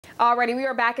Alrighty, we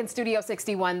are back in Studio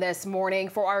 61 this morning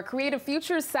for our Creative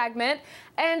Futures segment.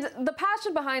 And the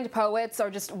passion behind poets are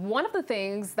just one of the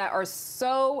things that are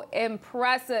so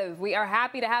impressive. We are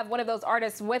happy to have one of those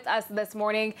artists with us this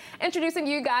morning, introducing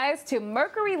you guys to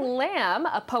Mercuri Lam,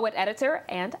 a poet editor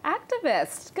and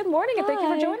activist. Good morning, and thank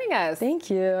you for joining us.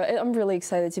 Thank you. I'm really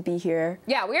excited to be here.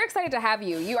 Yeah, we're excited to have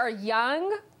you. You are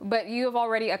young, but you have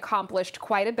already accomplished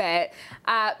quite a bit.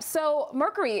 So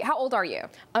Mercuri, how old are you?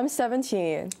 I'm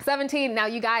 17. 17. Now,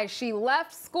 you guys, she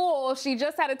left school. She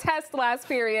just had a test last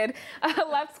period.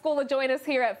 Left school to join us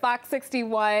here at Fox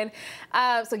 61.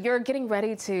 So you're getting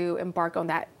ready to embark on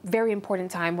that very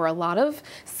important time where a lot of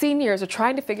seniors are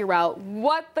trying to figure out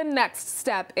what the next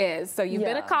step is. So you've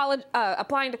been at college,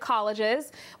 applying to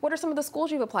colleges. What are some of the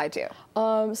schools you've applied to?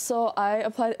 So I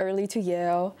applied early to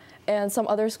Yale, and some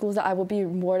other schools that I would be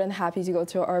more than happy to go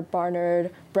to are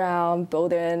Barnard, Brown,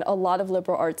 Bowdoin, a lot of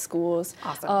liberal arts schools.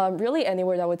 Awesome. Really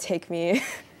anywhere that would take me.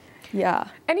 Yeah.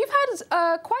 And you've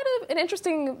had quite an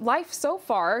interesting life so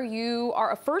far. You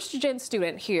are a first-gen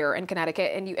student here in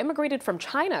Connecticut, and you immigrated from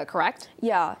China, correct?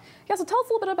 Yeah. Yeah, so tell us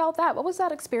a little bit about that. What was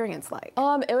that experience like?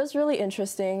 It was really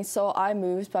interesting. So I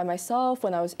moved by myself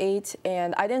when I was 8,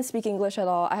 and I didn't speak English at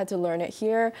all. I had to learn it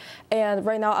here. And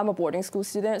right now I'm a boarding school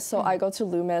student, so I go to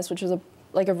Loomis, which is a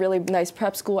really nice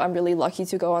prep school. I'm really lucky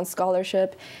to go on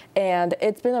scholarship, and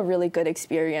it's been a really good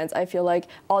experience. I feel like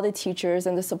all the teachers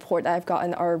and the support that I've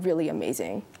gotten are really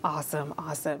amazing. Awesome,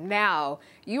 awesome. Now,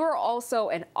 you are also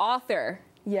an author.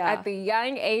 Yeah. At the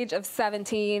young age of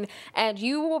 17, and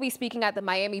you will be speaking at the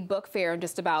Miami Book Fair in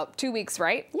just about 2 weeks,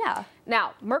 right? Yeah.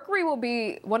 Now, Mercuri will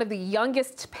be one of the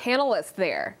youngest panelists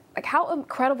there. Like, how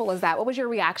incredible is that? What was your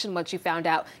reaction once you found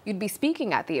out you'd be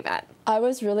speaking at the event? I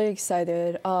was really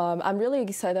excited. I'm really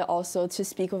excited also to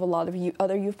speak with a lot of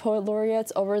other Youth Poet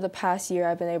Laureates. Over the past year,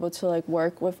 I've been able to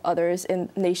work with others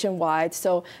nationwide.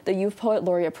 So the Youth Poet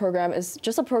Laureate program is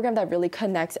just a program that really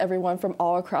connects everyone from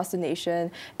all across the nation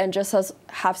and just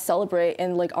have celebrate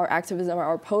in our activism or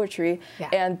our poetry. Yeah.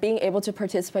 And being able to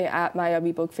participate at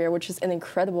Miami Book Fair, which is an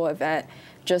incredible event,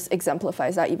 just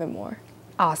exemplifies that even more.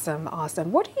 Awesome,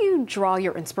 awesome. What do you draw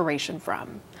your inspiration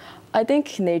from? I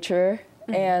think nature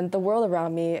and the world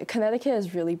around me. Connecticut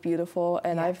is really beautiful,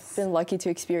 and I've been lucky to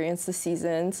experience the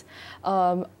seasons.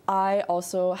 I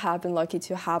also have been lucky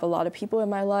to have a lot of people in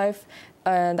my life,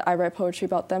 and I write poetry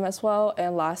about them as well.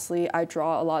 And lastly, I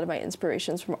draw a lot of my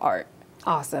inspirations from art.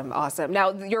 Awesome, awesome.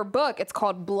 Now, your book, it's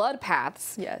called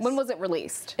Bloodpaths. Yes. When was it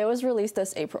released? It was released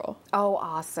this April. Oh,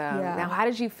 awesome. Yeah. Now, how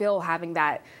did you feel having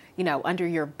that, under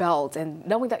your belt and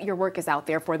knowing that your work is out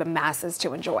there for the masses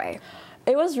to enjoy?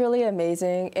 It was really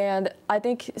amazing, and I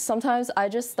think sometimes I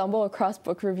just stumble across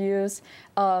book reviews.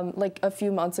 Like a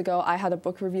few months ago, I had a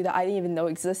book review that I didn't even know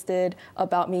existed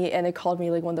about me, and it called me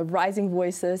one of the rising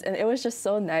voices, and it was just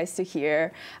so nice to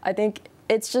hear. I think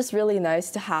it's just really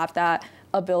nice to have that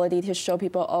ability to show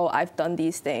people, oh, I've done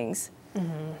these things.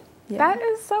 Yeah. That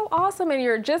is so awesome, and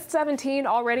you're just 17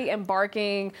 already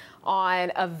embarking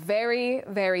on a very,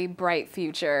 very bright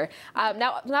future.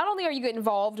 Now, not only are you getting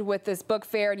involved with this book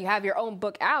fair and you have your own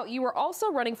book out, you are also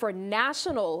running for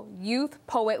National Youth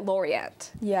Poet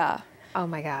Laureate. Yeah. Oh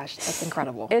my gosh, that's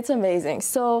incredible. It's amazing.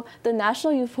 So the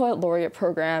National Youth Poet Laureate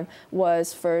program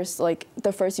was first,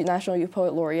 the first National Youth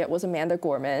Poet Laureate was Amanda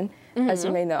Gorman, as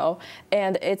you may know.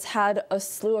 And it's had a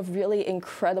slew of really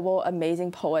incredible,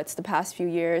 amazing poets the past few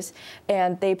years.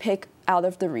 And they pick out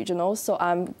of the regionals. So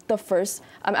I'm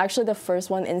actually the first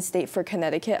one in state for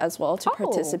Connecticut as well to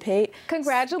participate.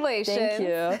 Congratulations. Thank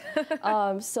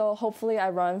you. So hopefully I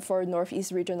run for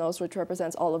Northeast Regionals, which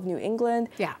represents all of New England.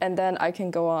 Yeah. And then I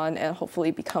can go on and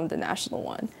hopefully become the national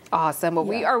one. Awesome. Well,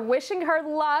 we are wishing her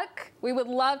luck. We would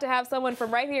love to have someone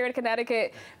from right here in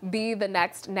Connecticut be the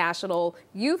next National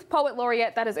Youth Poet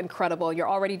Laureate. That is incredible. You're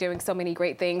already doing so many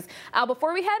great things.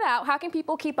 Before we head out, how can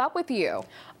people keep up with you?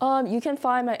 You can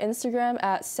find my Instagram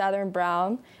at Saturn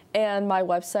Brown and my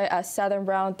website at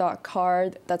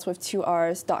saturnbrown.card, that's with 2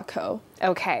 R's.co.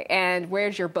 Okay, and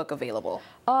where's your book available?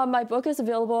 My book is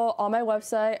available on my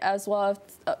website as well as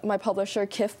my publisher,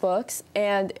 Kif Books,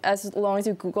 and as long as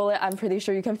you Google it, I'm pretty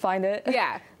sure you can find it.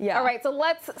 Yeah. Yeah. All right, so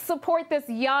let's support this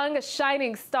young,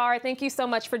 shining star. Thank you so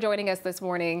much for joining us this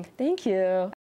morning. Thank you.